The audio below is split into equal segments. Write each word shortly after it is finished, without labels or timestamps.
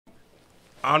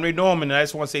Andre Norman, and I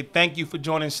just want to say thank you for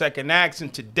joining Second Acts.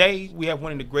 And today we have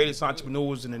one of the greatest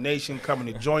entrepreneurs in the nation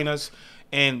coming to join us.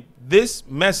 And this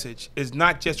message is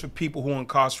not just for people who are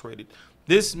incarcerated.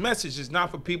 This message is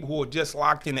not for people who are just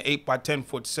locked in an 8 by 10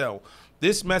 foot cell.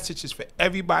 This message is for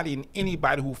everybody and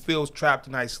anybody who feels trapped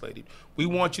and isolated. We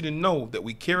want you to know that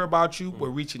we care about you. We're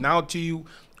reaching out to you.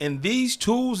 And these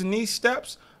tools and these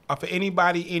steps are for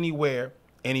anybody, anywhere,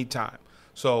 anytime.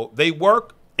 So they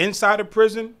work inside of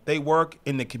prison. They work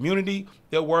in the community.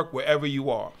 They'll work wherever you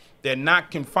are. They're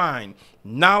not confined.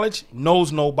 Knowledge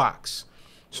knows no box.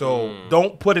 So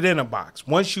don't put it in a box.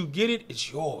 Once you get it,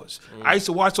 it's yours. I used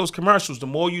to watch those commercials. The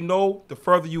more you know, the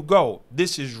further you go.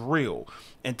 This is real.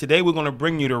 And today we're going to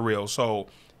bring you the real. So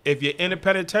if you're in a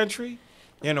penitentiary,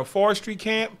 in a forestry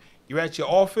camp, you're at your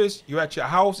office, you're at your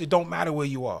house, it don't matter where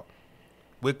you are.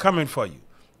 We're coming for you.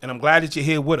 And I'm glad that you're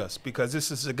here with us because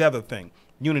this is a together thing.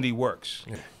 Unity works.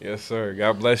 Yes, sir.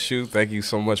 God bless you. Thank you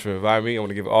so much for inviting me. I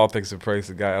want to give all thanks and praise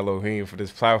to God Elohim for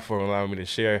this platform, allowing me to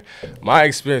share my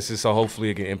experiences so hopefully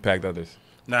it can impact others.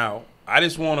 Now, I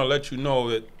just want to let you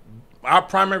know that our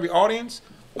primary audience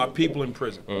are people in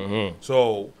prison.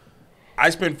 So I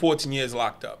spent 14 years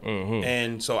locked up.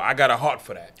 And so I got a heart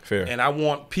for that. Fair. And I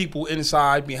want people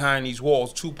inside behind these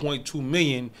walls, 2.2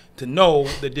 million, to know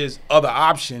that there's other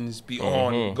options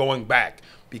beyond going back.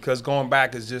 Because going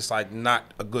back is just like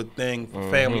not a good thing for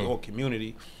family or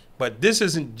community. But this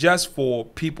isn't just for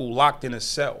people locked in a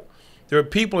cell. There are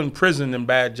people in prison in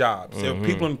bad jobs. There are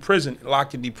people in prison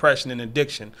locked in depression and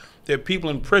addiction. There are people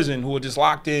in prison who are just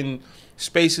locked in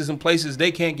spaces and places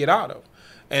they can't get out of.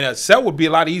 And a cell would be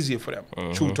a lot easier for them,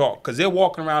 true talk, because they're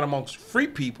walking around amongst free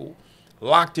people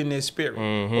locked in their spirit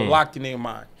or locked in their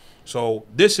mind. So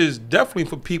this is definitely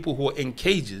for people who are in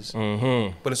cages,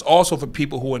 but it's also for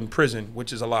people who are in prison,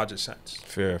 which is a larger sense.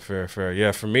 Fair, fair, fair.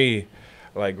 Yeah, for me,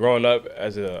 like growing up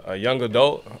as a young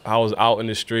adult, I was out in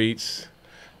the streets,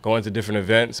 going to different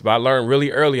events, but I learned really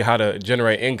early how to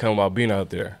generate income while being out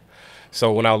there.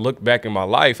 So when I look back in my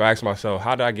life, I asked myself,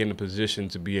 how did I get in a position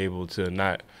to be able to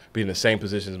not be in the same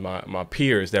position as my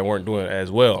peers that weren't doing it as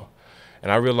well?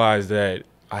 And I realized that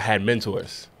I had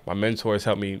mentors. My mentors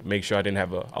helped me make sure I didn't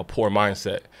have a poor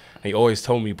mindset. He always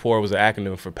told me poor was an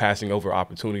acronym for passing over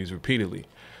opportunities repeatedly.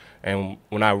 And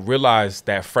when I realized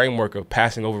that framework of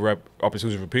passing over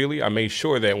opportunities repeatedly, I made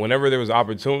sure that whenever there was an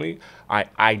opportunity, I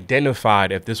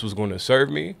identified if this was going to serve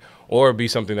me or be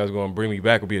something that's going to bring me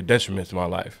back or be a detriment to my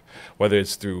life. Whether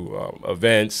it's through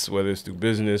events, whether it's through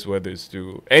business, whether it's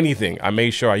through anything, I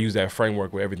made sure I used that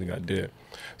framework with everything I did.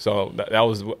 So that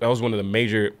was one of the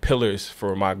major pillars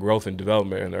for my growth and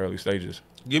development in the early stages.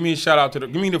 Give me a shout out to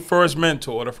give me the first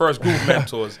mentor, the first group of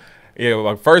mentors. Yeah,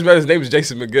 my first mentor's name is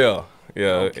Jason Miguel.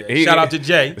 Yeah, okay. Shout out to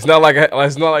Jay. It's not like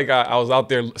I was out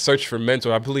there searching for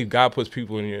mentor. I believe God puts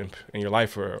people in your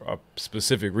life for a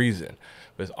specific reason.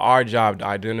 But it's our job to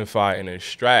identify and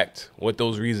extract what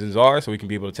those reasons are so we can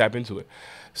be able to tap into it.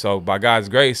 So by God's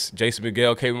grace, Jason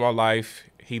Miguel came in my life.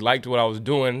 He liked what I was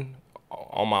doing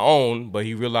on my own, but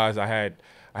he realized I had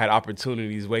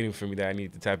opportunities waiting for me that I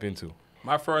needed to tap into.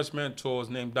 My first mentor is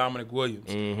named Dominic Williams.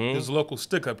 He's a local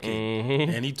stick-up kid,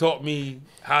 and he taught me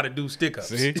how to do stick-ups.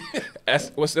 See?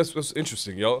 That's what's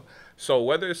interesting, yo. So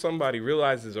whether somebody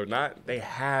realizes or not, they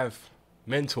have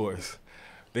mentors.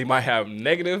 They might have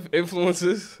negative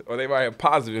influences or they might have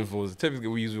positive influences. Typically,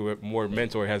 we use more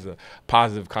mentor has a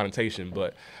positive connotation,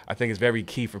 but I think it's very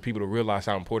key for people to realize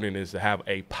how important it is to have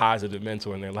a positive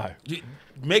mentor in their life.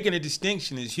 Making a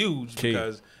distinction is huge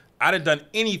because I'd have done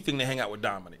anything to hang out with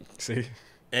Dominic. See?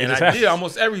 And I did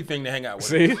almost everything to hang out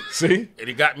with him. See? And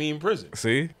it got me in prison.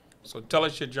 See? So tell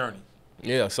us your journey.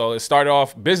 Yeah, so it started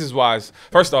off business-wise.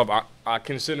 First off, I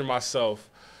consider myself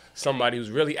somebody who's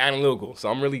really analytical. So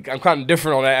I'm kind of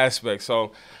different on that aspect.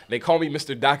 So they call me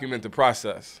Mr. Document the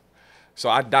Process. So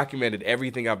I documented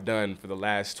everything I've done for the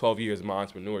last 12 years of my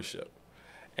entrepreneurship.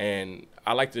 And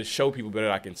I like to show people better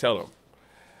than I can tell them.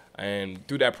 And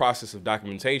through that process of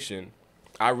documentation,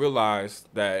 I realized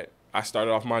that I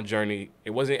started off my journey.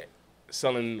 It wasn't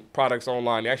selling products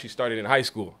online. It actually started in high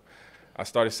school. I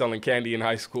started selling candy in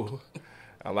high school.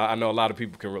 I know a lot of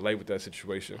people can relate with that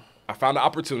situation. I found an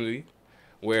opportunity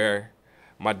where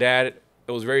my dad,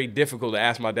 it was very difficult to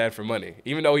ask my dad for money.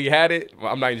 Even though he had it,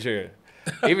 I'm Nigerian.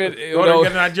 Even though,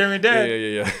 get a Nigerian dad.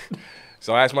 Yeah.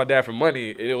 So I asked my dad for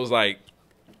money, and it was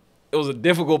a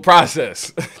difficult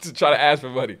process to try to ask for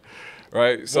money,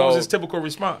 right? So what was his typical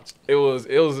response? It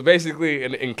was basically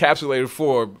an encapsulated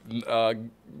form.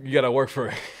 You gotta work for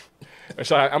it.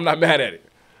 So I'm not mad at it,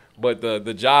 but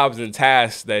the jobs and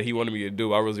tasks that he wanted me to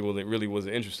do, I really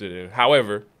wasn't interested in.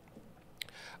 However,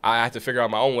 I had to figure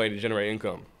out my own way to generate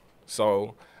income.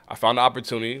 So I found the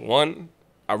opportunity. One,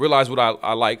 I realized what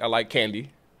I like. I like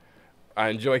candy. I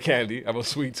enjoy candy. I have a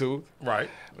sweet tooth. Right.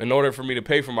 In order for me to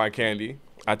pay for my candy,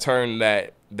 I turned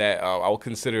that I would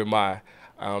consider my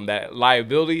that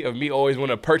liability of me always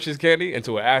want to purchase candy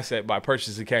into an asset by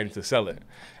purchasing candy to sell it.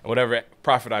 And whatever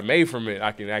profit I made from it,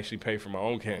 I can actually pay for my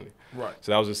own candy. Right.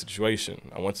 So that was the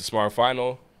situation. I went to Smart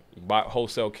Final, bought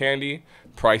wholesale candy,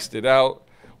 priced it out,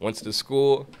 went to the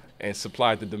school, and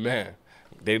supplied the demand.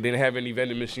 They didn't have any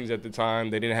vending machines at the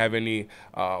time. They didn't have any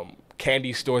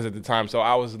candy stores at the time. So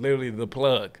I was literally the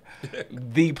plug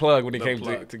when it came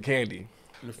to candy.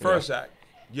 In the first act,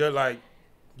 you're like,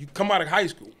 you come out of high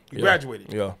school. You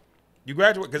graduated. Yeah. You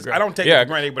graduate? Because I don't take it for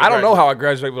granted. I don't know how I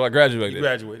graduated, but I graduated. You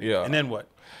graduated. Yeah. And then what?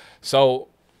 So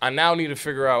I now need to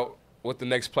figure out what the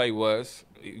next play was.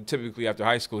 Typically after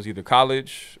high school is either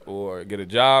college or get a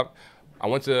job. I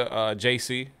went to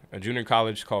JC, a junior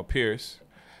college called Pierce,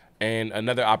 and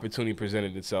another opportunity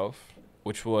presented itself,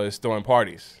 which was throwing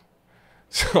parties.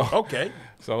 So okay.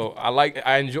 So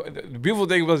I enjoy. The beautiful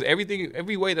thing was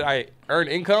every way that I earned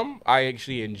income, I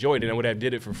actually enjoyed it and would have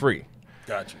did it for free.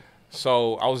 Gotcha.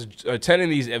 So I was attending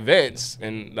these events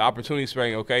and the opportunity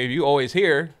sprang. Okay, if you always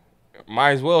here,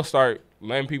 might as well start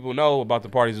letting people know about the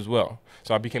parties as well.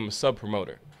 So I became a sub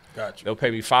promoter. Gotcha. They'll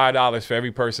pay me $5 for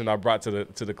every person I brought to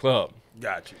the club.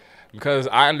 Gotcha. Because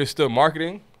I understood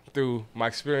marketing through my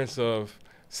experience of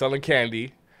selling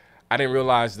candy. I didn't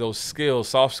realize those skills,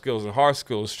 soft skills and hard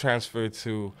skills, transferred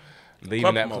to the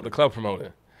club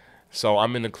promoter. So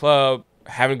I'm in the club,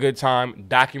 having a good time,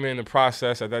 documenting the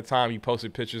process. At that time, you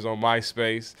posted pictures on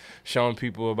MySpace, showing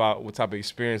people about what type of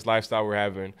experience, lifestyle we're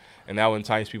having, and that would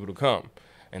entice people to come.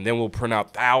 And then we'll print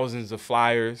out thousands of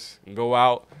flyers and go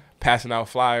out, passing out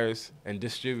flyers and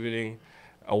distributing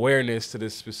awareness to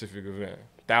this specific event.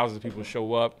 Thousands of people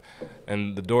show up,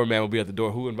 and the doorman will be at the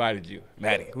door. Who invited you?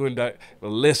 Matty. The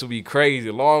list will be crazy.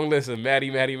 A long list of Matty.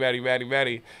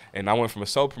 And I went from a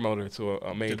sole promoter to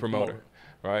a main promoter,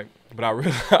 right? But I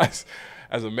realized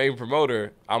as a main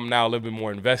promoter, I'm now a little bit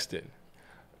more invested,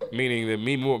 meaning that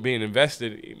me more being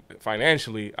invested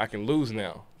financially, I can lose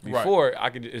now. Before,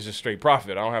 it's just straight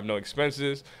profit. I don't have no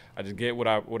expenses. I just get what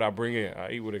I bring in.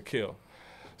 I eat what I kill.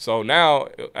 So now,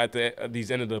 at these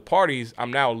end of the parties,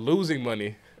 I'm now losing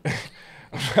money.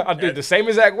 I did the same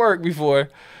exact work before,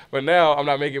 but now I'm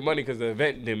not making money because the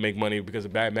event didn't make money because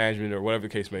of bad management or whatever the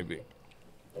case may be.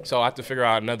 So I have to figure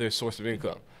out another source of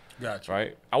income. Gotcha.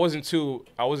 Right? I wasn't too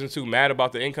mad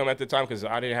about the income at the time because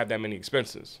I didn't have that many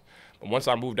expenses. But once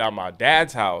I moved out of my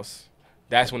dad's house,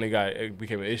 that's when it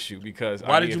became an issue because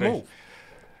why did you move?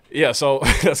 Yeah, so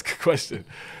that's a good question.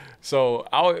 So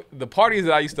the parties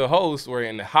that I used to host were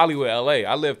in Hollywood, LA.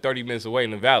 I lived 30 minutes away in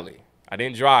the valley. I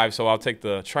didn't drive, so I'll take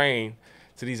the train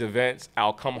to these events.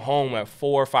 I'll come home at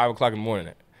 4 or 5 o'clock in the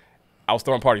morning. I was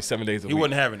throwing parties 7 days a week. You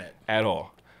wasn't having that? At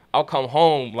all. I'll come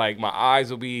home, like my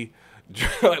eyes will be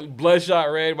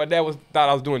bloodshot red. My dad thought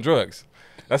I was doing drugs.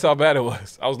 That's how bad it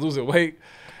was. I was losing weight,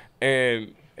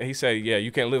 and he said, yeah,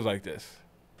 you can't live like this.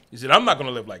 He said, I'm not going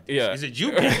to live like this. Yeah. He said,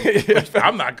 you can.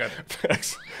 I'm not going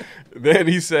to. Then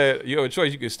he said, you have a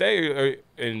choice. You can stay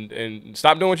and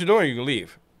stop doing what you're doing, or you can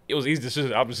leave. It was an easy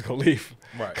decision. I'm just going to leave.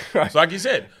 Right. So like you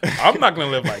said, I'm not going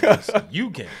to live like this. You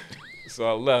can. So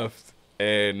I left,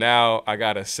 and now I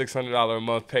got a $600 a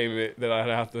month payment that I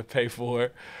have to pay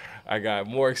for. I got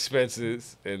more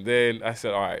expenses, and then I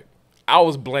said, all right. I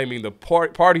was blaming the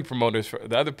party promoters,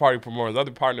 the other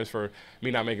partners for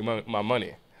me not making my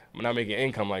money. I'm not making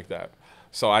income like that.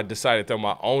 So I decided to throw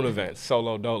my own events,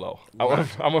 solo dolo. Wow.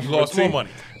 You lost more money.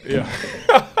 Yeah.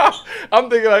 I'm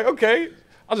thinking like, okay,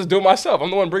 I'll just do it myself. I'm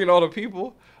the one bringing all the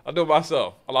people. I'll do it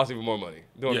myself. I lost even more money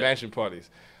doing mansion parties.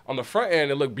 On the front end,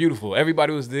 it looked beautiful.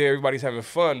 Everybody was there. Everybody's having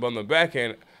fun. But on the back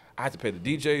end, I had to pay the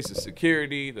DJs, the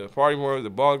security, the party boys, the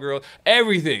ball girls,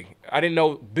 everything. I didn't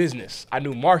know business. I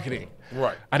knew marketing.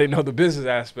 Right. I didn't know the business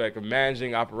aspect of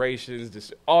managing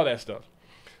operations, all that stuff.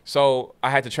 So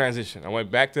I had to transition. I went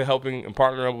back to helping and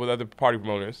partnering up with other party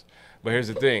promoters. But here's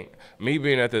the thing. Me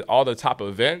being at all the top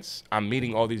events, I'm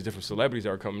meeting all these different celebrities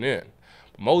that are coming in.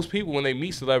 Most people, when they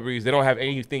meet celebrities, they don't have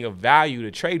anything of value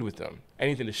to trade with them,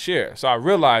 anything to share. So I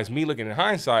realized, me looking in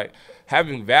hindsight,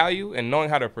 having value and knowing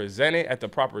how to present it at the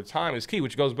proper time is key,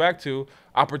 which goes back to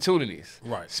opportunities.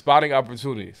 Right. Spotting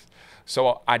opportunities.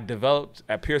 So I developed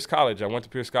at Pierce College. I went to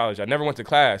Pierce College. I never went to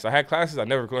class. I had classes. I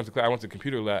never went to class. I went to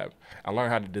computer lab. I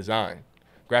learned how to design,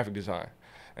 graphic design.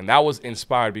 And that was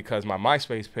inspired because my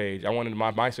MySpace page, I wanted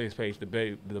my MySpace page to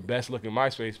be the best looking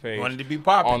MySpace page. You wanted to be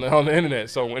popular. On the internet.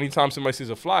 So anytime somebody sees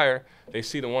a flyer, they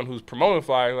see the one who's promoting the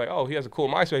flyer, like, oh, he has a cool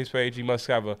MySpace page. He must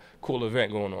have a cool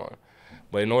event going on.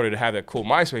 But in order to have that cool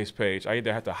MySpace page, I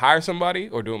either have to hire somebody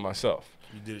or do it myself.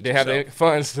 You did it Didn't have yourself. the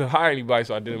funds to hire anybody,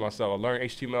 so I did it myself. I learned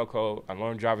HTML code. I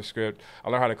learned JavaScript. I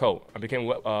learned how to code. I became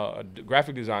a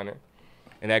graphic designer,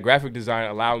 and that graphic design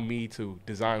allowed me to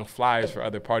design flyers for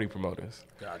other party promoters.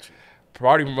 Gotcha.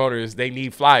 Party promoters, they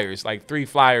need flyers, like 3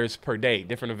 flyers per day,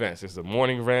 different events. There's a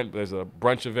morning event, there's a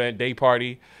brunch event, day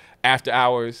party, after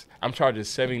hours. I'm charging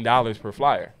 $70 per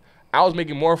flyer. I was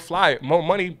making more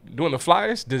money doing the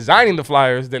flyers, designing the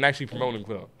flyers, than actually promoting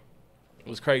them. It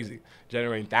was crazy,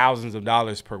 generating thousands of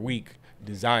dollars per week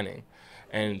designing.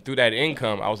 And through that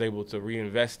income, I was able to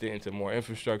reinvest it into more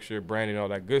infrastructure, branding, all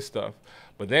that good stuff.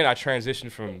 But then I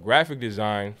transitioned from graphic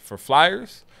design for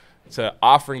flyers to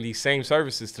offering these same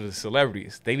services to the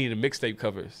celebrities. They needed mixtape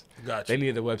covers. Gotcha. They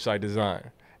needed the website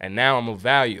design. And now I'm of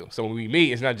value. So when we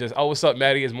meet, it's not just, oh, what's up,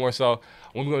 Matty? It's more so,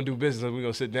 when we're going to do business, we're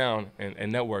going to sit down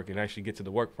and network and actually get to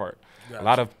the work part. Gotcha. A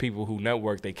lot of people who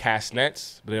network, they cast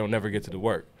nets, but they don't never get to the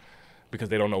work because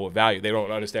they don't know what value. They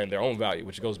don't understand their own value,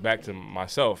 which goes back to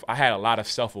myself. I had a lot of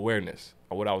self-awareness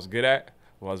of what I was good at,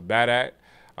 what I was bad at,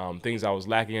 things I was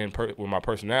lacking in with my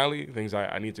personality, things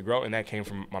I need to grow, and that came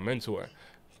from my mentor,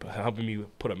 helping me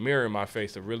put a mirror in my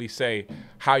face to really say,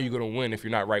 how are you going to win if you're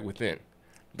not right within?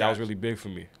 That was really big for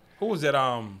me. Who was that?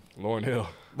 Lauryn Hill.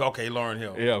 Okay, Lauryn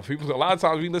Hill. Yeah, people. A lot of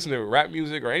times we listen to rap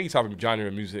music or any type of genre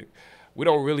of music, we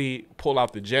don't really pull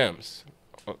out the gems.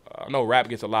 I know rap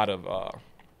gets a lot of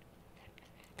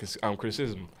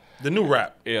criticism. The new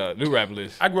rap. Yeah, new rap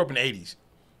list. I grew up in the 80s.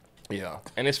 Yeah,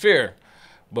 and it's fair.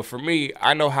 But for me,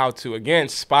 I know how to, again,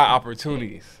 spot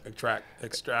opportunities. Extract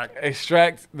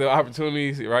the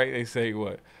opportunities, right? They say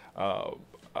what?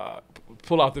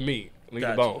 Pull out the meat, leave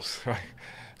the bones, right?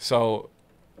 So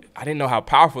I didn't know how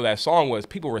powerful that song was.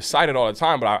 People recite it all the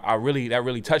time, but that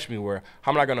really touched me. Where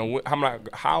how am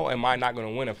I not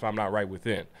gonna win if I'm not right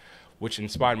within? Which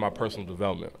inspired my personal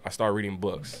development. I started reading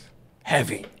books.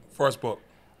 Heavy. First book.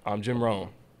 Jim Rohn.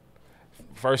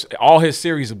 First, all his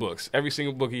series of books, every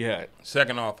single book he had.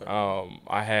 Second author.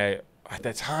 I had at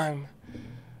that time,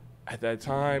 I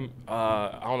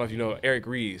don't know if you know Eric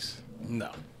Ries. No.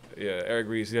 Yeah, Eric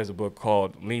Ries, he has a book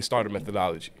called Lean Starter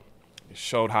Methodology. It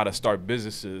showed how to start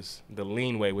businesses the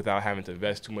lean way without having to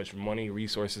invest too much money,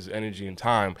 resources, energy, and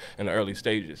time in the early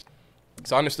stages.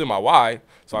 So I understood my why,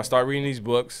 so I started reading these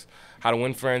books, how to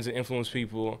win friends and influence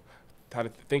people, how to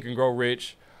think and grow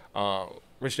rich,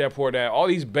 Rich Dad Poor Dad, all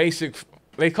these basic,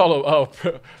 they call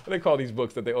these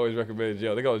books that they always recommend in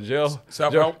jail. They call it jail.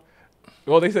 Self-help?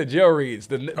 Well, they said jail reads.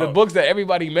 The books that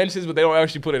everybody mentions, but they don't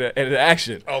actually put it in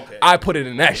action. Okay. I put it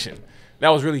in action. That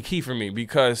was really key for me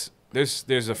because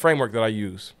there's a framework that I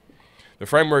use. The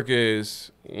framework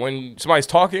is when somebody's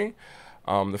talking,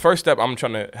 the first step I'm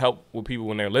trying to help with people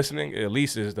when they're listening, at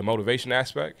least, is the motivation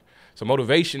aspect. So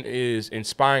motivation is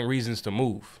inspiring reasons to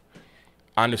move.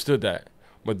 I understood that.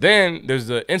 But then there's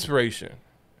the inspiration,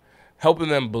 helping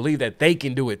them believe that they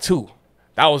can do it too.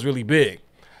 That was really big.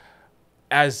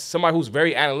 As somebody who's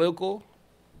very analytical,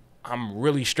 I'm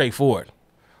really straightforward.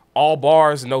 All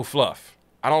bars, no fluff.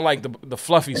 I don't like the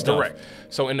fluffy stuff. Correct.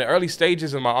 So in the early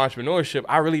stages of my entrepreneurship,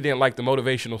 I really didn't like the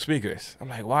motivational speakers. I'm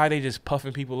like, why are they just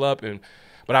puffing people up?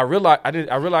 But I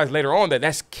realized later on that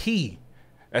that's key.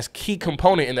 That's key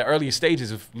component in the early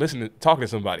stages of talking to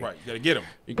somebody. Right, you gotta get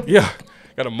them. Yeah,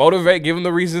 gotta motivate, give them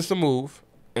the reasons to move,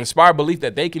 inspire belief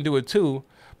that they can do it too,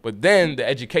 but then the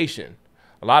education.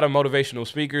 A lot of motivational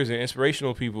speakers and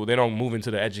inspirational people, they don't move into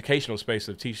the educational space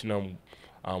of teaching them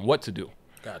what to do.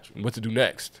 Gotcha. What to do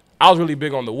next. I was really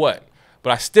big on the what,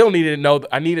 but I still needed to know,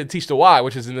 I needed to teach the why,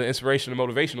 which is in the inspirational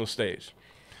and motivational stage.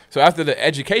 So after the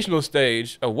educational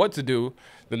stage of what to do,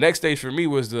 the next stage for me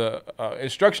was the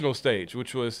instructional stage,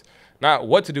 which was not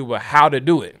what to do, but how to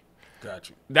do it.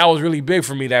 Gotcha. That was really big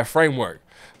for me, that framework.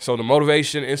 So the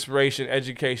motivation, inspiration,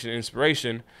 education,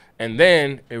 inspiration, and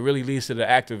then it really leads to the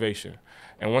activation.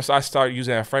 And once I started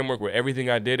using that framework where everything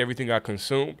I did, everything I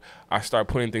consumed, I started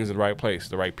putting things in the right place.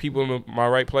 The right people in my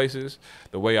right places,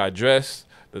 the way I dress,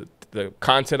 the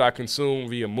content I consume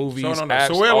via movies, apps.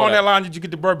 So where along that line did you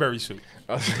get the Burberry suit?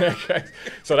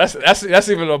 So that's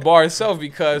even a bar itself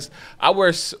because I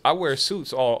wear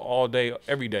suits all day,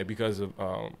 every day because of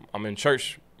I'm in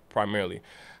church primarily.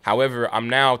 However, I'm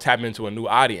now tapping into a new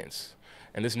audience.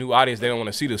 And this new audience, they don't want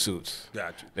to see the suits.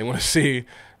 Gotcha. They want to see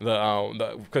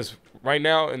because right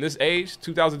now in this age,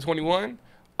 2021,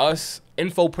 us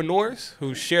infopreneurs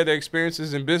who share their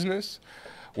experiences in business,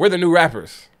 we're the new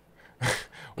rappers.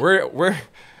 we're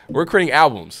creating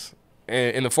albums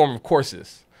in the form of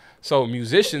courses. So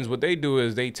musicians, what they do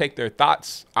is they take their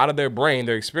thoughts out of their brain,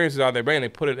 their experiences out of their brain,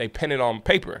 they pen it on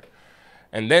paper.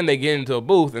 And then they get into a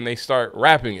booth and they start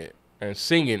rapping it and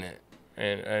singing it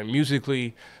and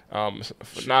musically,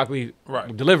 phonetically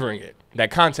delivering it,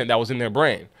 that content that was in their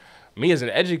brain. Me as an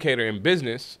educator in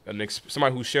business,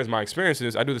 somebody who shares my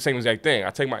experiences, I do the same exact thing. I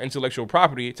take my intellectual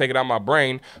property, take it out of my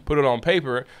brain, put it on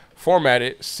paper, format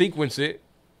it, sequence it,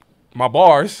 my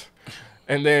bars,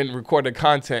 and then record the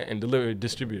content and deliver it,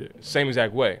 distribute it. Same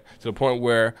exact way, to the point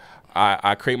where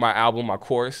I create my album, my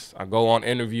course, I go on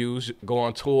interviews, go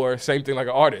on tour, same thing like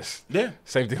an artist. Yeah.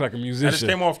 Same thing like a musician. I just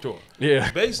came off tour. Yeah.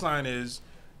 The baseline is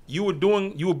you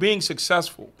were being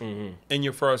successful in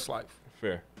your first life.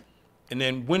 Fair. And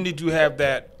then when did you have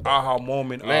that aha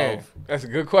moment of? That's a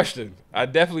good question. I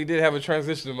definitely did have a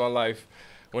transition in my life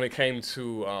when it came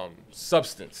to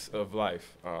substance of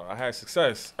life. I had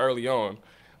success early on,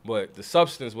 but the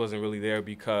substance wasn't really there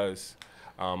because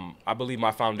I believe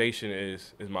my foundation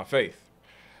is my faith.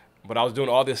 But I was doing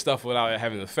all this stuff without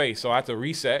having the faith, so I had to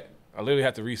reset. I literally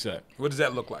had to reset. What does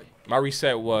that look like? My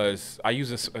reset was I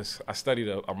studied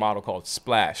a model called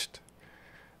Splashed.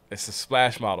 It's a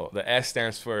splash model. The S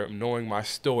stands for knowing my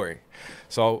story.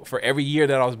 So for every year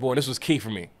that I was born, this was key for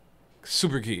me,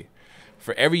 super key.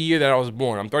 For every year that I was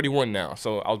born, I'm 31 now,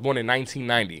 so I was born in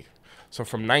 1990. So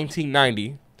from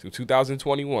 1990 to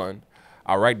 2021,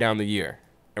 I write down the year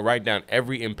and write down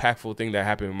every impactful thing that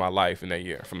happened in my life in that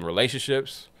year, from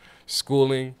relationships,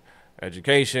 schooling,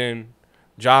 education,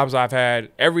 jobs I've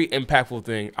had, every impactful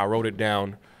thing, I wrote it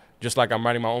down, just like I'm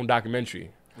writing my own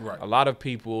documentary. Right. A lot of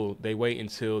people, they wait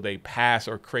until they pass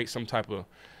or create some type of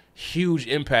huge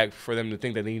impact for them to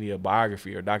think that they need a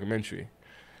biography or documentary.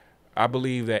 I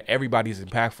believe that everybody's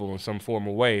impactful in some form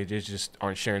or way. They just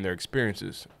aren't sharing their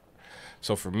experiences.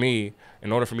 So for me,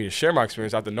 in order for me to share my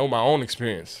experience, I have to know my own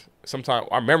experience. Sometimes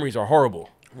our memories are horrible.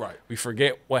 Right. We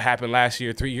forget what happened last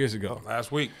year, 3 years ago.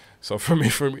 Last week. So for me,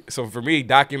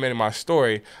 documenting my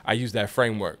story, I use that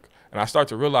framework. And I start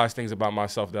to realize things about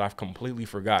myself that I've completely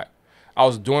forgot. I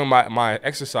was doing my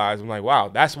exercise. I'm like, wow,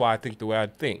 that's why I think the way I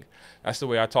think. That's the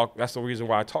way I talk. That's the reason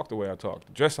why I talk the way I talk.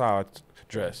 Dress how I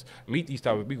dress. Meet these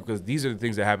type of people because these are the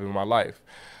things that happen in my life.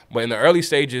 But in the early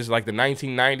stages, like the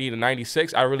 1990 to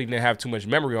 96, I really didn't have too much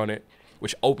memory on it,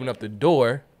 which opened up the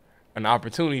door, an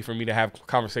opportunity for me to have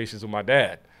conversations with my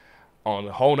dad on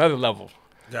a whole nother level.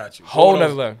 Got you. Whole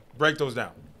nother level. Break those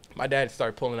down. My dad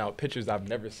started pulling out pictures I've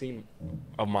never seen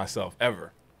of myself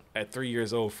ever. At 3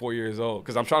 years old, 4 years old,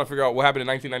 because I'm trying to figure out what happened in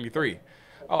 1993.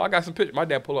 Oh, I got some pictures. My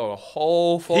dad pulled out a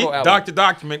whole photo album. Dr.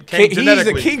 Document came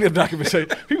genetically. He's the king of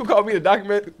documentation. People call me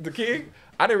the king.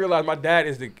 I didn't realize my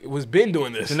dad was been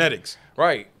doing this. Genetics.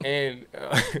 Right. And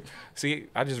see,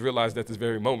 I just realized at this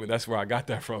very moment, that's where I got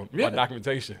that from, my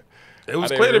documentation. It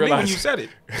was clear to me when you said it.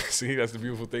 See, that's the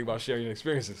beautiful thing about sharing your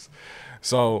experiences.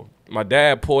 So my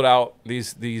dad pulled out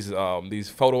these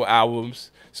photo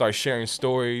albums, started sharing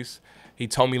stories. He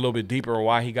told me a little bit deeper on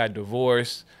why he got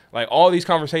divorced. Like all these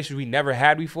conversations we never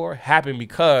had before happened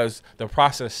because the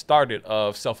process started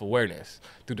of self-awareness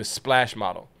through the splash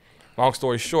model. Long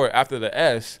story short, after the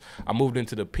S, I moved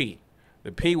into the P.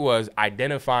 The P was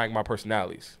identifying my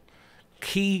personalities,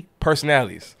 key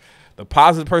personalities. The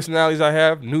positive personalities I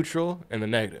have, neutral, and the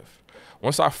negative.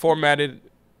 Once I formatted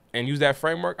and used that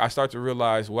framework, I start to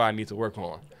realize what I need to work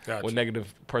on, what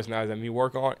negative personalities I need to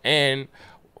work on, and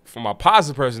for my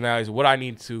positive personalities, what I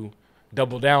need to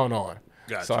double down on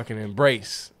so I can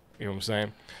embrace, you know what I'm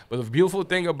saying? But the beautiful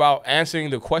thing about answering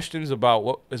the questions about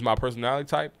what is my personality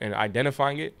type and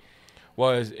identifying it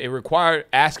was it required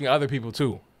asking other people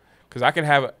too, because I can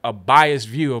have a biased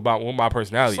view about what my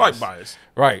personality is. Slight bias.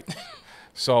 Right.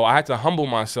 So I had to humble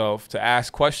myself to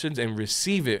ask questions and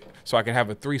receive it so I can have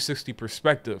a 360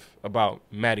 perspective about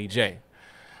Matty J.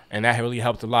 And that really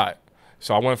helped a lot.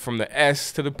 So I went from the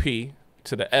S to the P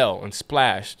to the L and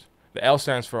splashed. The L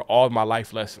stands for all of my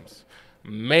life lessons.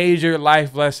 Major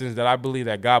life lessons that I believe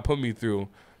that God put me through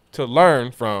to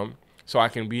learn from so I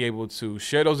can be able to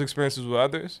share those experiences with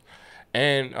others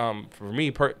and for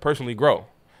me personally grow.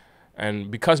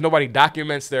 And because nobody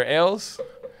documents their L's,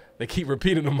 they keep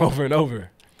repeating them over and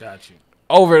over. Got you.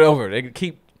 Over and over. They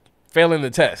keep failing the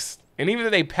test. And even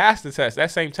if they pass the test, that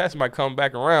same test might come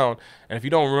back around. And if you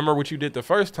don't remember what you did the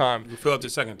first time, you fill up the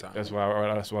second time. That's what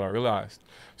I realized.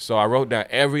 So I wrote down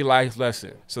every life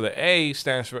lesson. So the A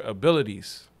stands for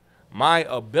abilities. My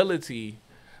ability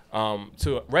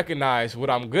to recognize what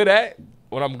I'm good at,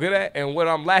 and what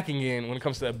I'm lacking in when it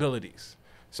comes to abilities.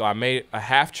 So I made a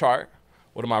half chart.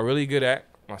 What am I really good at?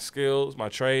 My skills, my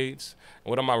trades, and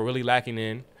what am I really lacking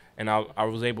in? And I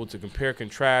was able to compare,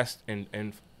 contrast, and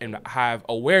have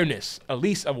awareness, at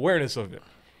least awareness of it.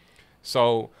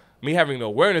 So me having the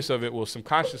awareness of it will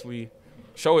subconsciously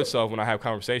show itself when I have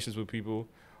conversations with people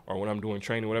or when I'm doing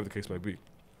training, whatever the case may be.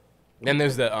 Then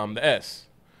there's the S.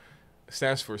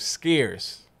 stands for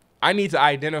scares. I need to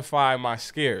identify my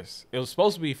scares. It was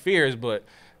supposed to be fears, but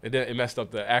it messed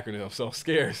up the acronym. So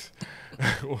scares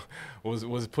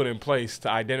was put in place to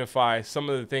identify some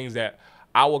of the things that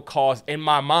I would cause in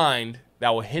my mind that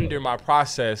will hinder my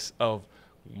process of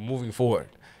moving forward,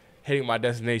 hitting my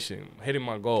destination, hitting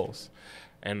my goals.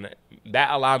 And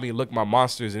that allowed me to look my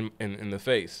monsters in the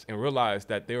face and realize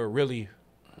that they were really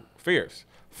fears,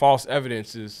 false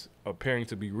evidences appearing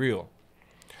to be real.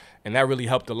 And that really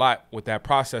helped a lot with that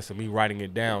process of me writing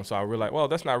it down. So I realized, well,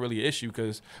 that's not really an issue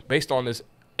because based on this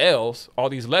L's, all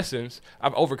these lessons,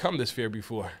 I've overcome this fear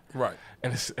before. Right.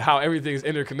 And it's how everything is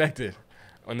interconnected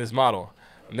on this model.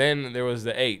 And then there was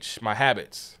the H, my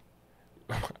habits.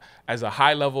 As a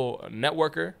high-level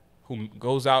networker who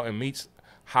goes out and meets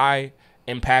high,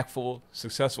 impactful,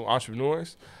 successful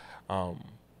entrepreneurs, a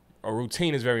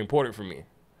routine is very important for me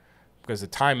because the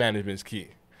time management is key.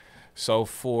 So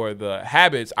for the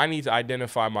habits, I need to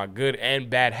identify my good and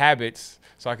bad habits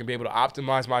so I can be able to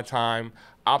optimize my time,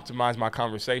 optimize my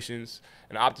conversations,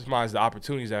 and optimize the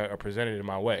opportunities that are presented in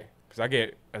my way. Because I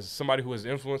get, as somebody who has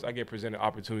influence, I get presented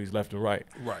opportunities left and right.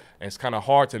 Right. And it's kind of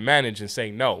hard to manage and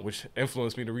say no, which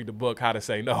influenced me to read the book, How to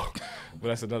Say No. But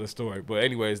that's another story. But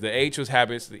anyways, the H was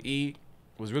habits. The E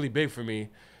was really big for me.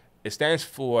 It stands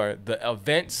for the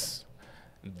events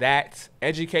that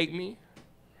educate me,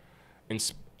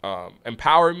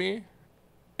 empower me,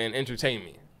 and entertain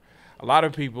me. A lot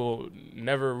of people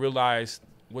never realize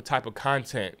what type of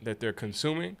content that they're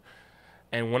consuming.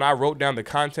 And when I wrote down the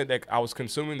content that I was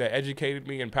consuming that educated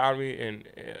me, empowered me, and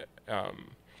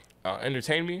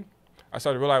entertained me, I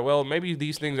started to realize, well, maybe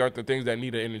these things aren't the things that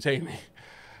need to entertain me.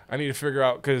 I need to figure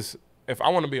out, because if I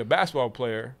want to be a basketball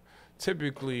player,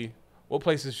 typically, what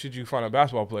places should you find a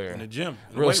basketball player? In the gym.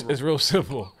 It's real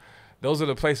simple. Those are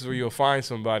the places where you'll find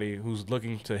somebody who's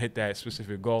looking to hit that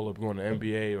specific goal of going to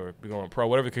NBA or going pro,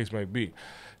 whatever the case may be.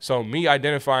 So me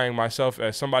identifying myself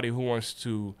as somebody who wants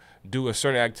to do a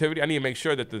certain activity, I need to make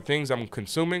sure that the things I'm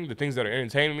consuming, the things that are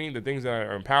entertaining me, the things that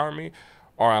are empowering me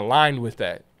are aligned with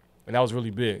that. And that was really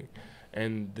big.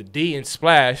 And the D in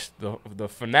Splash, the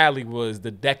finale was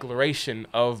the declaration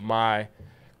of my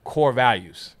core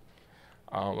values.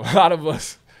 A lot of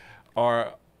us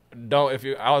I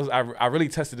really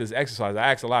tested this exercise.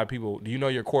 I asked a lot of people, do you know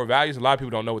your core values? A lot of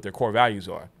people don't know what their core values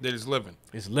are. They're just living.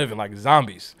 It's living like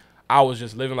zombies. I was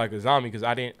just living like a zombie because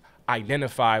I didn't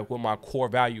identify what my core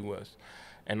value was.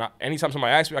 And anytime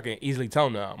somebody asks me, I can easily tell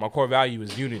them now. My core value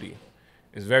is unity.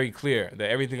 It's very clear that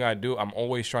everything I do, I'm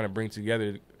always trying to bring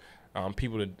together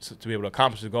people to be able to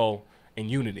accomplish the goal in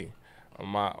unity.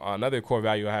 Another core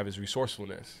value I have is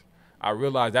resourcefulness. I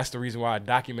realize that's the reason why I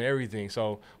document everything.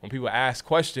 So when people ask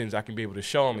questions, I can be able to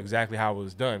show them exactly how it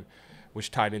was done,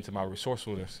 which tied into my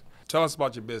resourcefulness. Tell us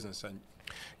about your business.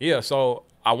 Yeah, so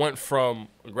I went from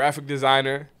graphic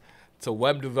designer to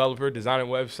web developer, designing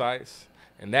websites,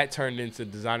 and that turned into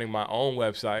designing my own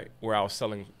website where I was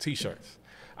selling T-shirts.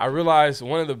 I realized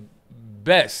one of the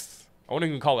best, I wouldn't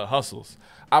even call it hustles,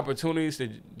 opportunities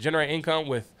to generate income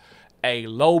with a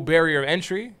low barrier of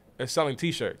entry is selling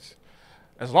T-shirts.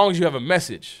 As long as you have a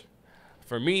message.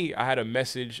 For me, I had a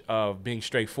message of being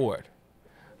straightforward.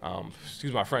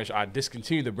 Excuse my French, I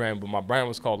discontinued the brand, but my brand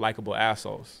was called Likeable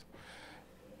Assholes.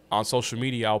 On social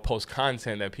media, I'll post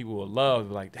content that people would love,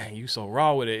 like, dang, you so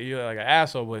raw with it. You're like an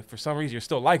asshole, but for some reason, you're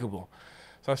still likable.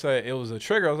 So I said, it was a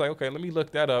trigger. I was like, okay, let me look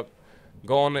that up.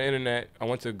 Go on the internet. I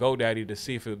went to GoDaddy to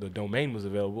see if the domain was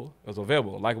available. It was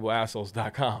available,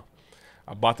 likeableassholes.com.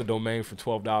 I bought the domain for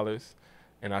 $12.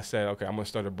 And I said, okay, I'm going to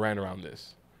start a brand around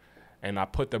this. And I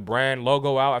put the brand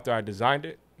logo out after I designed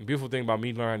it. The beautiful thing about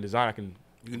me learning design, I can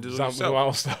design my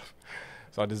own stuff.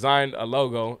 So I designed a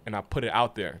logo, and I put it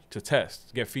out there to test,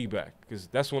 to get feedback. Because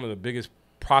that's one of the biggest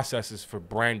processes for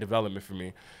brand development for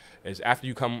me, is after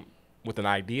you come with an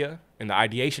idea in the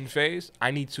ideation phase,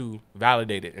 I need to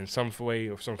validate it in some way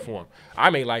or some form. I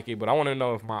may like it, but I want to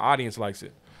know if my audience likes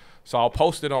it. So I'll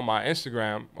post it on my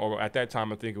Instagram, or at that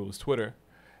time I think it was Twitter.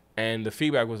 And the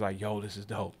feedback was like, yo, this is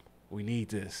dope. We need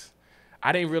this.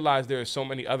 I didn't realize there are so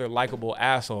many other likable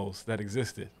assholes that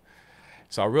existed.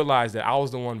 So I realized that I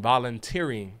was the one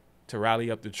volunteering to rally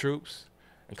up the troops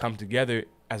and come together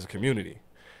as a community.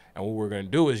 And what we're going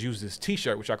to do is use this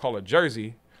T-shirt, which I call a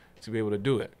jersey, to be able to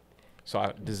do it. So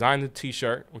I designed the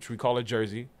T-shirt, which we call a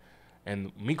jersey.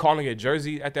 And me calling it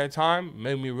jersey at that time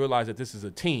made me realize that this is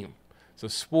a team. It's a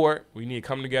sport. We need to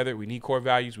come together. We need core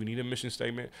values. We need a mission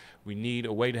statement. We need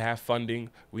a way to have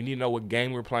funding. We need to know what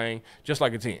game we're playing, just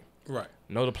like a team. Right.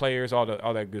 Know the players, all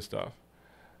that good stuff.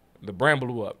 The brand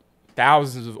blew up.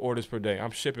 Thousands of orders per day.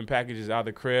 I'm shipping packages out of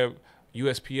the crib,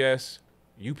 USPS,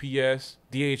 UPS,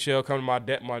 DHL come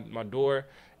to my door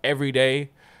every day,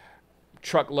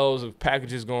 truckloads of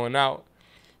packages going out.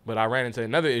 But I ran into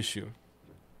another issue.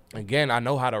 Again, I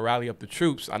know how to rally up the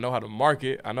troops. I know how to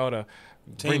market. I know how to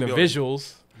bring the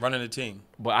visuals. Running a team.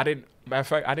 But matter of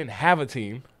fact, I didn't have a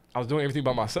team. I was doing everything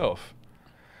by myself.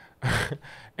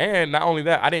 And not only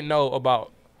that, I didn't know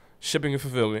about shipping and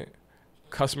fulfillment,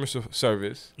 customer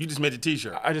service. You just made the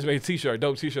T-shirt. I just made a T-shirt, a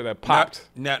dope T-shirt that popped.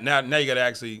 Now you got to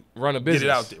actually run a business. Get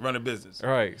it out there, run a business. All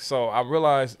right. So I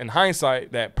realized in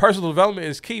hindsight that personal development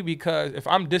is key, because if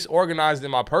I'm disorganized in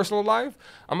my personal life,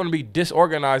 I'm going to be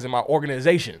disorganized in my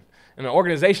organization. And an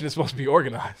organization is supposed to be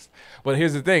organized. But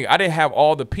here's the thing. I didn't have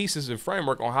all the pieces and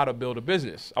framework on how to build a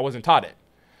business. I wasn't taught it.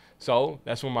 So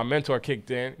that's when my mentor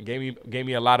kicked in, gave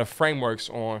me a lot of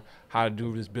frameworks on how to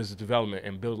do this business development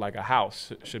and build like a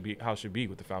house should be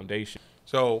with the foundation.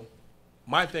 So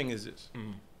my thing is this.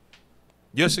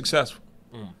 You're successful.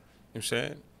 You know what I'm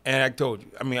saying? And I told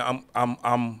you, I mean,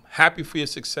 I'm happy for your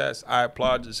success. I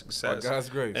applaud your success. By God's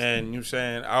grace. And you know what I'm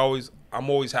saying? I'm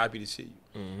always happy to see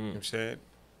you. You know what I'm saying?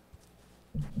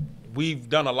 We've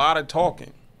done a lot of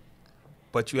talking,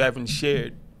 but you haven't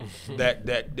shared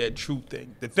that true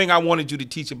thing. The thing I wanted you to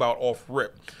teach about off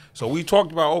rip. So we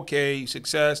talked about, okay,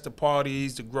 success, the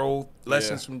parties, the growth,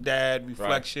 lessons from dad,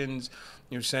 reflections. Right.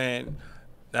 You know what I'm saying?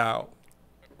 Now,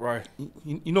 right.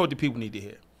 You know what the people need to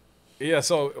hear. Yeah,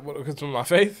 so because from my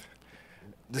faith?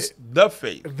 The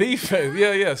faith. The faith,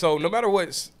 yeah. So no matter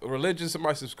what religion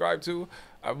somebody subscribe to,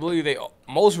 I believe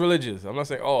most religions, I'm not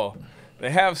saying all,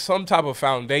 they have some type of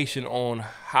foundation on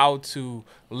how to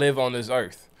live on this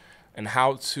earth and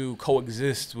how to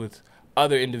coexist with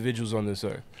other individuals on this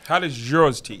earth. How does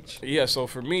yours teach? Yeah, so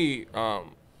for me,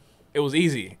 it was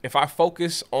easy. If I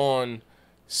focus on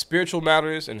spiritual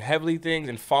matters and heavenly things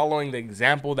and following the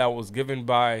example that was given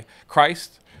by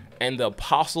Christ and the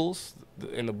apostles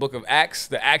in the book of Acts,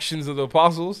 the actions of the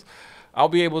apostles, I'll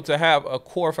be able to have a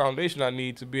core foundation I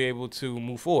need to be able to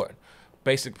move forward.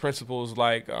 Basic principles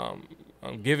like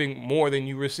giving more than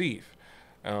you receive.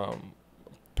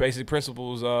 Basic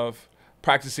principles of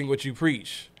practicing what you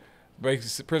preach.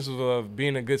 Basic principles of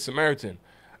being a good Samaritan.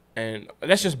 And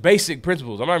that's just basic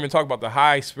principles. I'm not even talking about the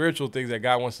high spiritual things that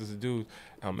God wants us to do.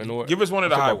 Give us one of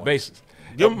the high ones. Basics.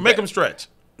 Make them stretch.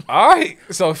 All right.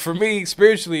 So for me,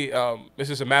 spiritually, it's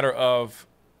just a matter of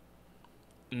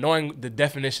knowing the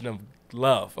definition of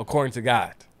love according to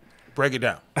God. Break it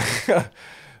down.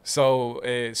 So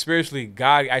spiritually,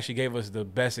 God actually gave us the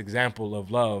best example of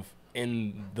love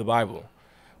in the Bible,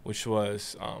 which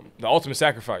was the ultimate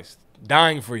sacrifice,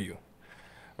 dying for you,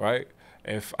 right?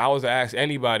 If I was to ask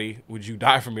anybody, would you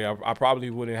die for me, I probably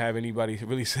wouldn't have anybody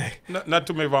really say. Not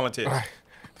too many volunteers. Right.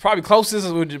 Probably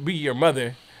closest would be your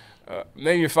mother,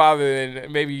 maybe your father,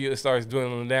 and maybe you start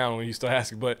dwindling down when you start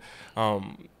asking. But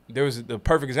there was the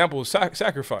perfect example of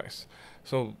sacrifice.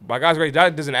 So by God's grace,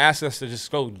 God doesn't ask us to just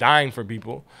go dying for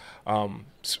people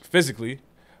physically,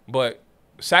 but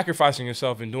sacrificing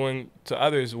yourself and doing to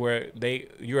others where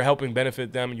you're helping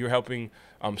benefit them, you're helping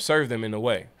serve them in a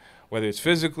way. Whether it's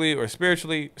physically or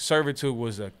spiritually, servitude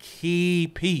was a key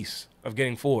piece of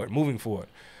getting forward, moving forward.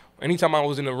 Anytime I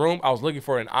was in the room, I was looking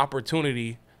for an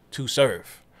opportunity to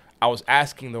serve. I was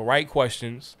asking the right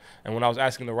questions, and when I was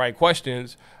asking the right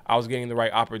questions, I was getting the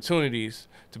right opportunities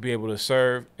to be able to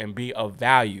serve and be of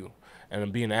value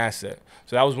and be an asset.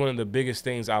 So that was one of the biggest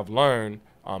things I've learned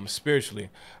spiritually.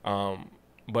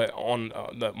 But on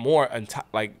the more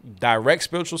like direct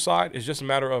spiritual side, it's just a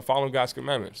matter of following God's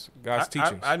commandments, God's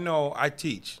teachings. I know I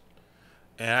teach,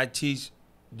 and I teach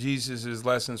Jesus'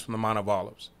 lessons from the Mount of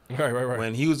Olives. Right.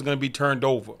 When he was going to be turned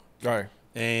over. Right.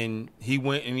 And he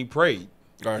went and he prayed.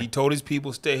 Right. He told his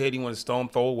people, stay here. He wanted to stone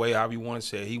throw away, however you want to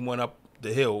say it. He went up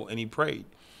the hill and he prayed.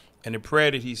 And the prayer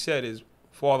that he said is,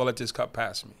 Father, let this cup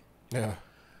pass me. Yeah.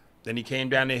 Then he came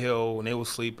down the hill and they were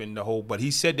sleeping but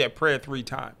he said that prayer 3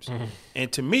 times. Mm-hmm.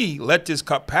 And to me, let this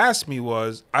cup pass me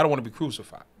was, I don't want to be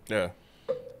crucified. Yeah.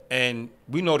 And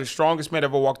we know the strongest man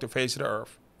ever walked the face of the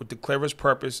earth with the clearest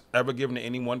purpose ever given to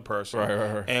any one person.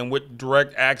 Right. And with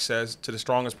direct access to the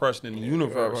strongest person in the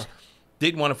universe,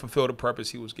 didn't want to fulfill the purpose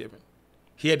he was given.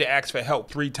 He had to ask for help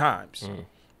 3 times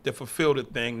to fulfill the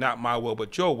thing, not my will,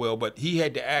 but your will. But he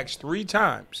had to ask 3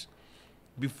 times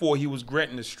before he was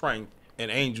granting the strength and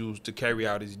angels to carry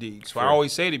out his deeds. So I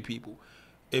always say to people,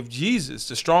 if Jesus,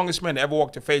 the strongest man to ever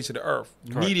walk the face of the earth,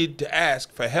 needed to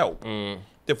ask for help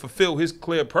to fulfill his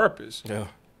clear purpose,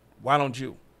 why don't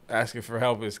you? Asking for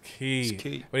help is key. It's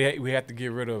key. But we have to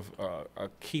get rid of a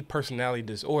key personality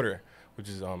disorder, which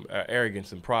is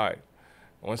arrogance and pride.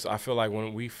 Once I feel like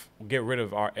when we get rid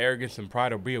of our arrogance and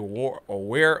pride, or be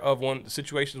aware of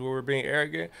situations where we're being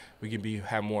arrogant, we can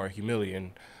have more humility.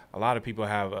 And a lot of people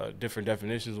have different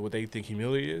definitions of what they think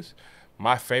humility is.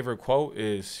 My favorite quote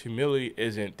is, humility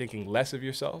isn't thinking less of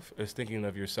yourself, it's thinking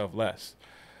of yourself less.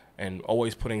 And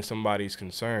always putting somebody's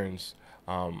concerns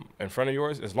in front of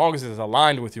yours, as long as it's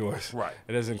aligned with yours. Right.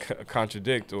 It doesn't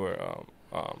contradict or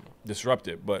disrupt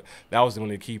it. But that was one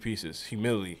of the key pieces.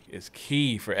 Humility is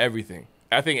key for everything.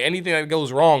 I think anything that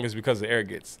goes wrong is because of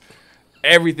arrogance.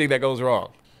 Everything that goes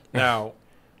wrong. Now,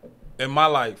 in my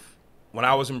life, when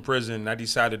I was in prison, I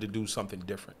decided to do something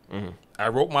different. Mm-hmm. I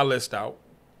wrote my list out.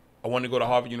 I wanted to go to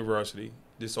Harvard University,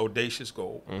 this audacious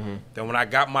goal. Mm-hmm. Then when I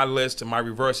got my list and my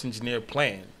reverse engineer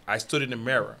plan, I stood in the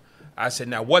mirror. I said,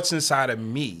 now what's inside of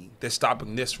me that's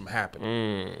stopping this from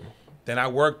happening? Then I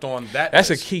worked on that. That's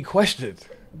list. a key question.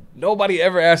 Nobody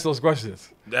ever asks those questions.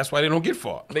 That's why they don't get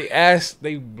far.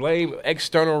 They blame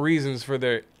external reasons for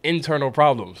their internal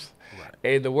problems. Right.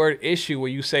 And the word issue,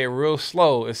 when you say it real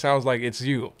slow, it sounds like it's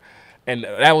you. And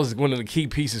that was one of the key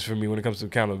pieces for me when it comes to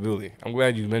accountability. I'm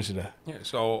glad you mentioned that. Yeah,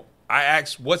 so I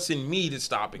asked, what's in me that's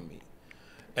stopping me?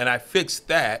 And I fixed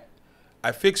that.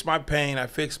 I fixed my pain.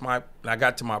 And I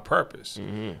got to my purpose.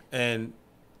 Mm-hmm. And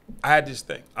I had this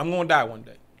thing. I'm going to die one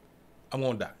day. I'm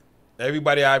going to die.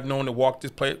 Everybody I've known to walk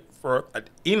this place for,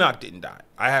 Enoch didn't die.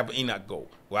 I have an Enoch goal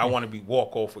where I want to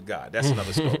walk off with God. That's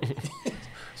another story.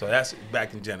 So that's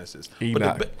back in Genesis.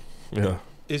 Enoch. But Yeah.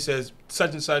 it says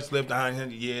such and such lived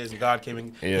 900 years and God came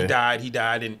in. Yeah. He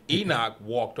died, and Enoch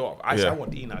walked off. I said, I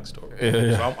want the Enoch story.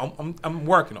 Yeah. So I'm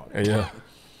working on it. Yeah.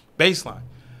 Baseline.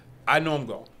 I know I'm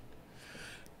going.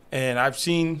 And I've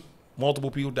seen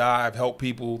multiple people die. I've helped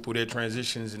people through their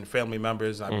transitions and family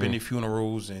members. I've been to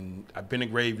funerals and I've been to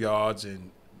graveyards.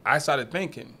 And I started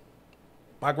thinking,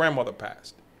 my grandmother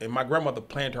passed. And my grandmother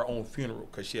planned her own funeral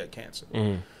because she had cancer.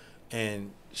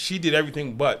 And she did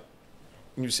everything but,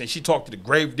 she talked to the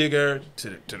grave digger, to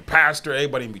the pastor,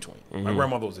 everybody in between. My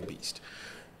grandmother was a beast.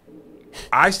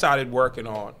 I started working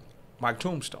on my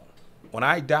tombstone. When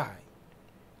I die,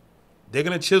 they're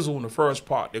going to chisel in the first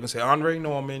part. They're going to say Andre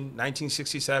Norman,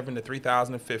 1967 to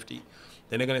 3050.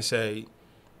 Then they're going to say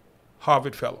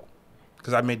Harvard Fellow,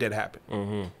 because I made that happen.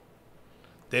 Then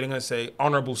they're going to say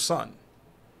Honorable Son.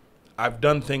 I've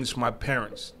done things for my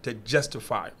parents to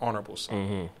justify Honorable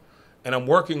Son. And I'm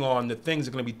working on the things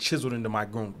that are going to be chiseled into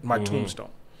my tombstone.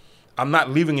 I'm not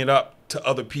leaving it up to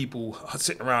other people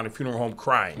sitting around the funeral home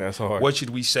crying. That's hard. What should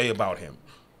we say about him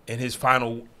and his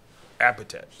final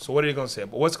epitaph? So what are they going to say?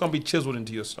 But what's going to be chiseled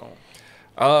into your stone?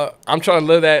 I'm trying to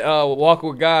live that walk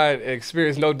with God and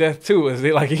experience no death too. Is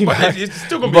it like But it's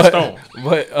still going to be a stone.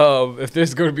 But if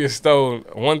there's going to be a stone,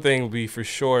 one thing would be for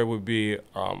sure would be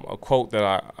a quote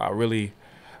that I really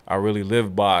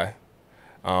live by.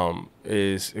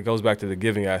 Is it goes back to the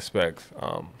giving aspect.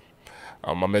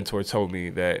 My mentor told me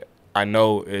that I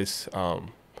know it's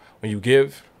when you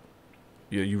give,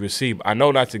 you receive. I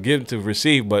know not to give to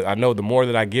receive, but I know the more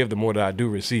that I give, the more that I do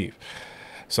receive.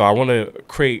 So I want to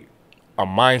create a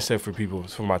mindset for people,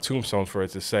 for my tombstone, for it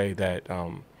to say that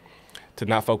to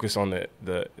not focus on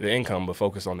the income, but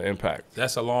focus on the impact.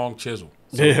 That's a long chisel.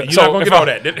 So Yeah, you're not going to get all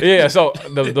that. Yeah, so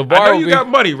the bar I know will you be, got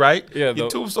money, right? Yeah, Your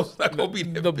tombstone's not going to be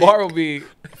that the big. bar will be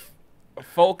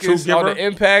focus True on giver? the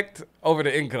impact over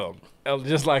the income,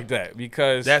 just like that.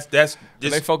 Because That's when they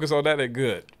just focus on that, they're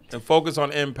good. and focus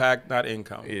on impact, not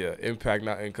income. Yeah, impact,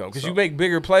 not income. Because So- you make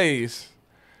bigger plays.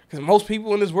 Because most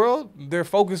people in this world, they're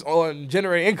focused on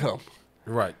generating income.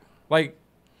 Right. Like,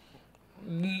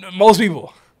 most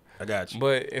people. I got you.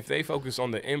 But if they focus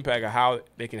on the impact of how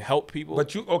they can help people.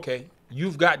 But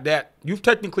you've got that. You've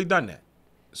technically done that.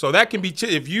 So that can be,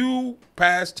 if you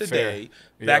pass today,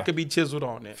 Fair. that Yeah. could be chiseled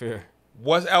on there. Fair.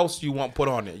 What else you want put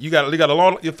on there? You got a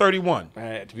long, you're 31.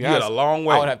 Man, to be You honest, got a long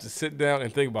way. I would have to sit down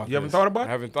and think about this. You haven't thought about it?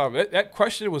 I haven't thought about it. That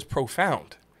question was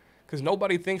profound. Because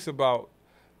nobody thinks about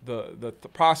the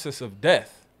process of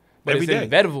death. But Every it's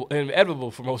day.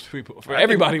 inevitable for most people. For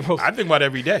everybody. I think about it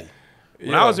every day.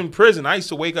 When I was in prison, I used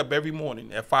to wake up every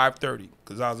morning at 5:30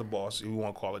 because I was a boss, if you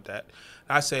want to call it that.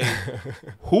 I say,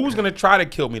 who's going to try to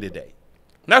kill me today?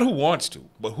 Not who wants to,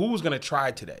 but who's going to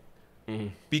try today?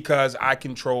 Because I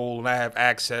control and I have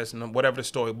access and whatever the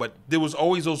story. But there was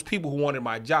always those people who wanted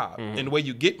my job. And the way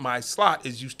you get my slot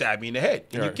is you stab me in the head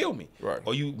and you Right. kill me. Right.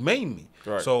 Or you maim me.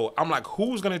 Right. So I'm like,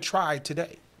 who's going to try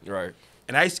today? Right.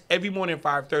 And every morning at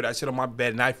 5:30, I sit on my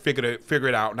bed and I figure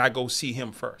it out and I go see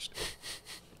him first.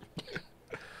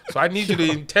 So I need you to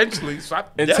intentionally.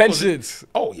 Intentions.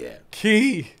 Oh, yeah.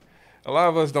 Key. A lot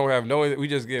of us don't have we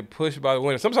just get pushed by the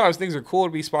wind. Sometimes things are cool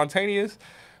to be spontaneous,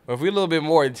 But if we're a little bit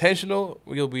more intentional,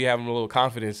 we'll be having a little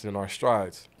confidence in our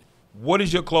strides. What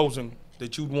is your closing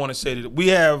that you'd want to say to we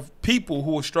have people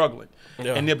who are struggling,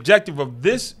 Yeah. and the objective of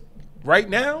this right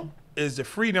now is to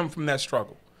free them from that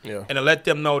struggle, Yeah. and to let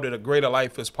them know that a greater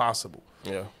life is possible.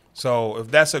 Yeah. So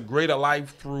if that's a greater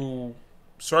life through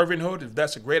servanthood, if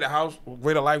that's a greater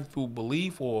life through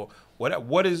belief, or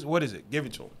what is it? Give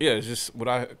it to them. Yeah, it's just what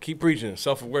I keep preaching,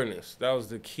 self-awareness. That was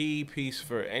the key piece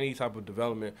for any type of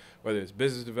development, whether it's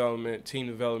business development, team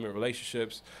development,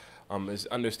 relationships, is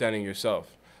understanding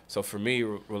yourself. So for me,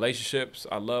 relationships,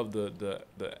 I love the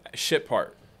ship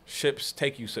part. Ships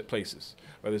take you places,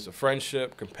 whether it's a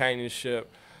friendship,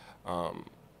 companionship,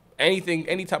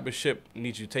 any type of ship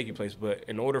needs you to take you places. But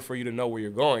in order for you to know where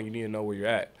you're going, you need to know where you're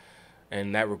at.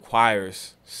 And that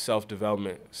requires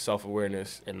self-development,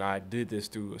 self-awareness. And I did this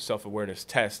through a self-awareness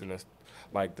test and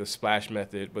like the splash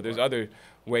method. But there's other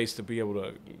ways to be able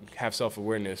to have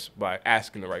self-awareness by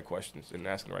asking the right questions and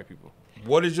asking the right people.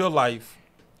 What is your life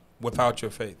without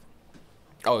your faith?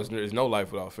 Oh, there's no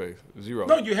life without faith. Zero.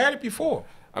 No, you had it before.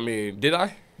 I mean, did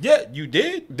I? Yeah, you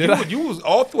did. You was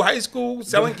all through high school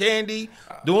selling candy,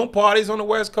 doing parties on the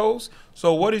West Coast.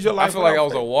 So what is your life? I feel like I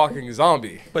was a walking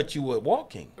zombie. But you were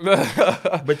walking.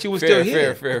 But you were still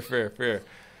here. Fair.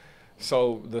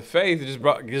 So the faith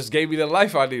just gave me the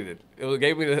life I needed. It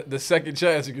gave me the second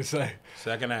chance, you could say.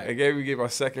 Second act. It gave me my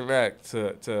second act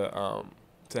to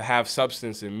have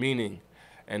substance and meaning,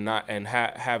 and not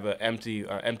have an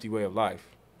empty way of life.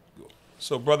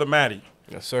 So, Brother Matty.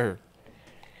 Yes, sir.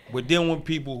 We're dealing with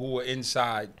people who are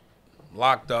inside,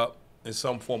 locked up in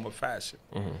some form of fashion.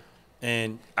 Mm-hmm.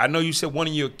 And I know you said one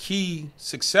of your key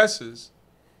successes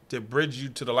to bridge you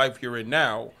to the life you're in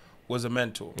now was a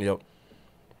mentor. Yep.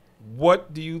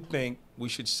 What do you think we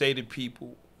should say to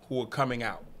people who are coming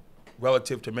out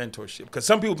relative to mentorship? Because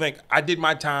some people think, I did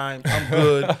my time, I'm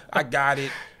good, I got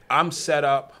it, I'm set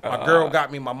up, my girl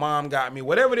got me, my mom got me.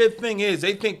 Whatever their thing is,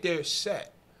 they think they're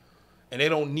set and they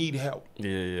don't need help.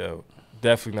 Yeah.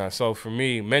 Definitely not. So for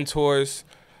me, mentors,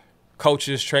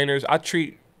 coaches, trainers, I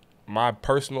treat my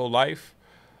personal life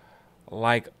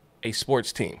like a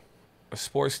sports team. A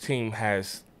sports team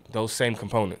has those same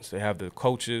components. They have the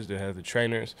coaches, they have the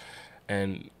trainers,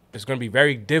 and it's going to be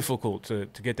very difficult to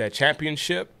get that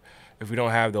championship if we don't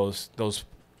have those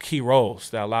key roles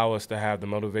that allow us to have the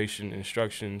motivation,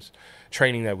 instructions,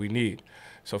 training that we need.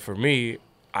 So for me,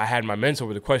 I had my mentor,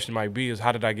 but the question might be is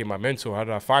how did I get my mentor? How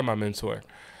did I find my mentor?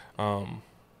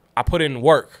 I put in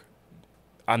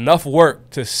enough work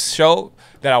to show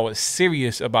that I was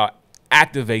serious about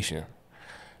activation.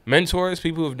 Mentors,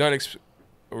 people who have done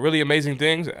really amazing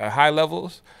things at high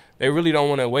levels, they really don't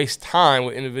want to waste time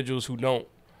with individuals who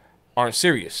aren't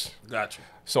serious. Gotcha.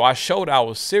 So I showed I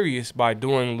was serious by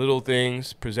doing little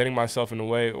things, presenting myself in a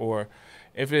way, or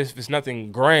if it's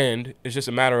nothing grand, it's just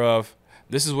a matter of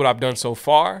this is what I've done so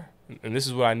far, and this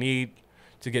is what I need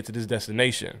to get to this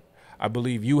destination. I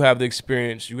believe you have the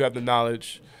experience, you have the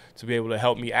knowledge to be able to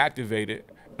help me activate it.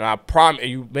 And I promise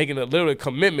you making a little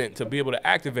commitment to be able to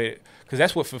activate it, because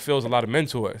that's what fulfills a lot of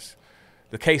mentors,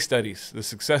 the case studies, the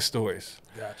success stories.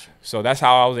 Gotcha. So that's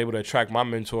how I was able to attract my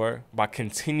mentor, by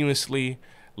continuously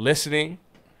listening,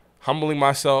 humbling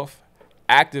myself,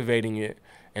 activating it,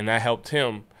 and that helped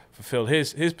him fulfill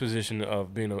his position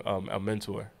of being a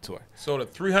mentor. So the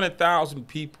 300,000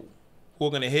 people who are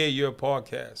going to hear your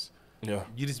podcast, yeah,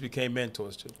 you just became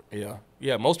mentors to.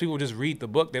 Yeah. Most people just read the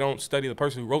book. They don't study the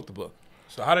person who wrote the book.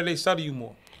 So how do they study you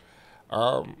more?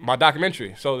 My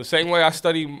documentary. So the same way I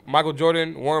study Michael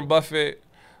Jordan, Warren Buffett,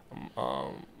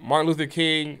 Martin Luther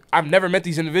King, I've never met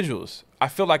these individuals. I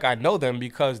feel like I know them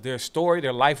because their story,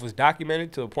 their life was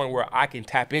documented to the point where I can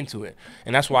tap into it.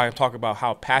 And that's why I talk about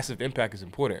how passive impact is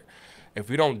important. If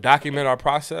we don't document our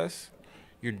process,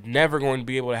 you're never going to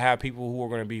be able to have people who are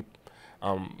going to be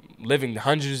living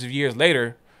hundreds of years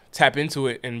later, tap into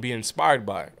it and be inspired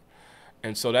by it.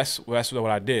 And so that's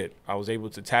what I did. I was able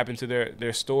to tap into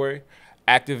their story,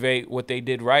 activate what they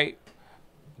did right,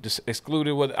 just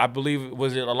excluded what I believe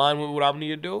was in alignment with what I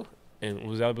needed to do, and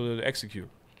was able to execute.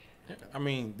 I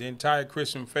mean, the entire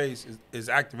Christian faith is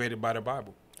activated by the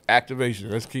Bible. Activation,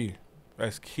 that's key.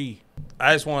 That's key.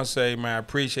 I just want to say, man, I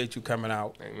appreciate you coming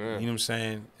out. Amen. You know what I'm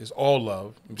saying? It's all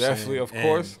love. Definitely, of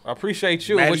course. I appreciate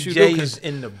you. Matty What you J do, is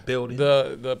in the building.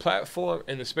 The platform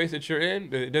and the space that you're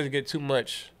in, it doesn't get too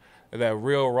much of that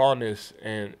real rawness,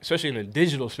 and especially in the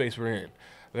digital space we're in.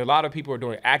 A lot of people are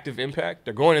doing active impact.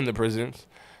 They're going into prisons,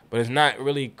 but it's not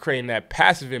really creating that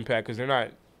passive impact because they're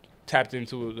not tapped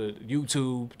into the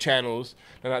YouTube channels.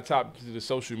 They're not tapped into the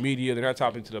social media. They're not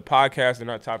tapped into the podcast. They're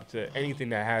not tapped into anything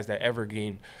that has that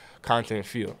evergreen content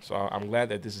field. So I'm glad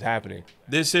that this is happening.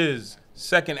 This is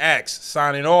Second Acts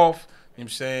signing off. You know what I'm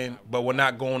saying? But we're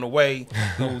not going away.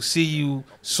 We'll see you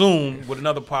soon with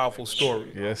another powerful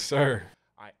story. Yes, sir.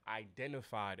 I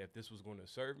identified if this was going to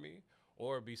serve me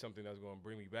or be something that's going to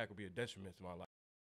bring me back or be a detriment to my life.